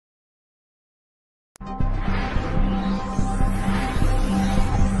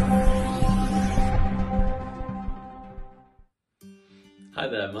Hi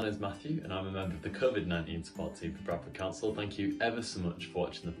there, my name is Matthew and I'm a member of the COVID-19 support team for Bradford Council. Thank you ever so much for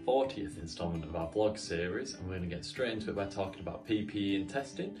watching the 40th instalment of our vlog series, and we're going to get straight into it by talking about PPE and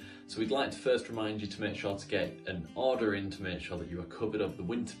testing. So we'd like to first remind you to make sure to get an order in to make sure that you are covered over the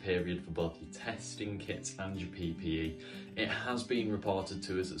winter period for both your testing kits and your PPE. It has been reported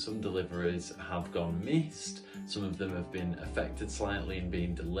to us that some deliveries have gone missed, some of them have been affected slightly and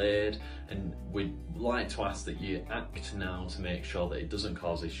been delayed, and we'd like to ask that you act now to make sure that it doesn't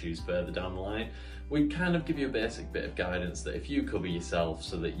cause issues further down the line. We kind of give you a basic bit of guidance that if you cover yourself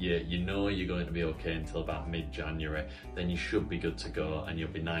so that you know you're going to be okay until about mid-January, then you should be good to go and you'll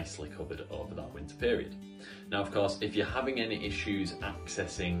be nicely covered over that winter period. Now, of course, if you're having any issues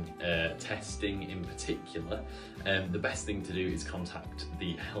accessing testing in particular, the best thing to do is contact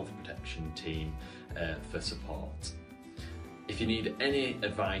the health protection team for support. If you need any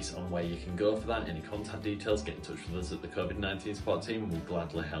advice on where you can go for that, any contact details, get in touch with us at the COVID-19 support team and we'll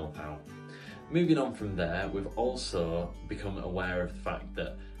gladly help out. Moving on from there, we've also become aware of the fact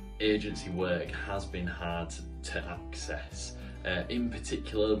that agency work has been hard to access. In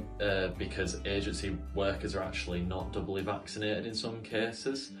particular because agency workers are actually not doubly vaccinated in some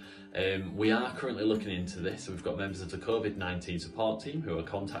cases. We are currently looking into this. We've got members of the COVID-19 support team who are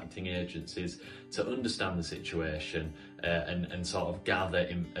contacting agencies to understand the situation and sort of gather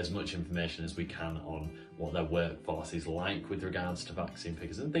as much information as we can on what their workforce is like with regards to vaccine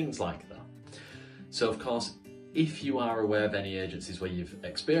figures and things like that. So of course, if you are aware of any agencies where you've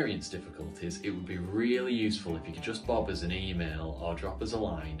experienced difficulties, it would be really useful if you could just bob us an email or drop us a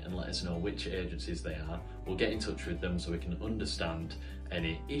line and let us know which agencies they are. We'll get in touch with them so we can understand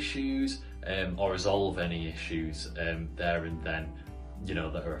any issues or resolve any issues there and then,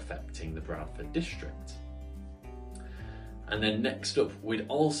 that are affecting the Bradford district. And then next up, we'd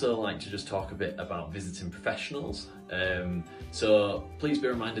also like to just talk a bit about visiting professionals. So please be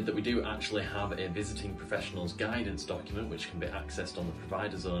reminded that we do actually have a visiting professionals guidance document which can be accessed on the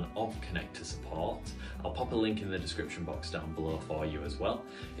provider zone of Connector Support. I'll pop a link in the description box down below for you as well.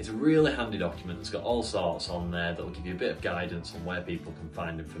 It's a really handy document that's got all sorts on there that will give you a bit of guidance on where people can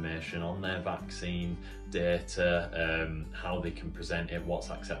find information on their vaccine data, how they can present it, what's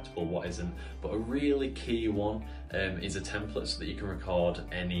acceptable, what isn't. But a really key one is a template so that you can record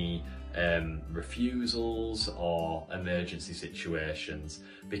any refusals or emergency situations,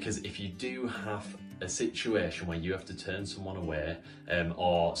 because if you do have a situation where you have to turn someone away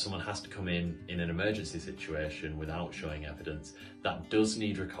or someone has to come in an emergency situation without showing evidence, that does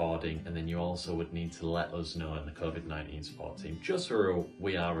need recording, and then you also would need to let us know in the COVID-19 support team just so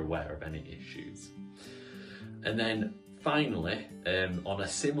we are aware of any issues. And then finally, on a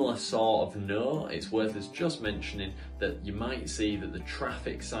similar sort of note, it's worth us just mentioning that you might see that the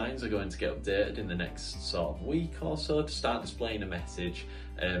traffic signs are going to get updated in the next sort of week or so to start displaying a message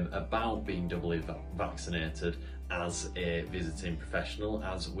about being doubly vaccinated as a visiting professional,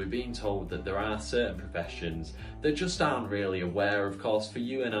 as we're being told that there are certain professions that just aren't really aware. Of course, for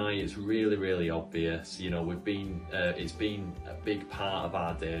you and I, it's really obvious. It's been a big part of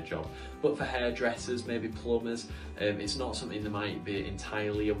our day job, but for hairdressers, maybe plumbers, it's not something they might be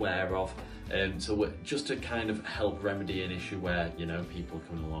entirely aware of. So just to kind of help remedy an issue where, people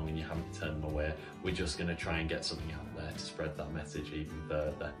coming along and you haven't turned them away, we're just going to try and get something out there to spread that message even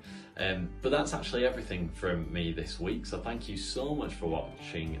further. But that's actually everything from me this week, so thank you so much for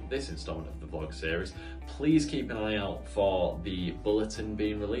watching this instalment of the vlog series. Please keep an eye out for the bulletin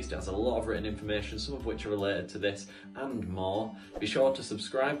being released. It has a lot of written information, some of which are related to this and more. Be sure to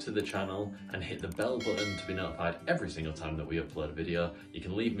subscribe to the channel and hit the bell button to be notified every single time that we upload a video. You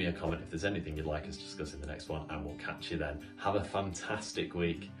can leave me a comment if there's anything you'd like us to discuss in the next one, and we'll catch you then. Have a fantastic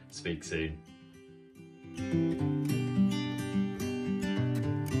week. Speak soon.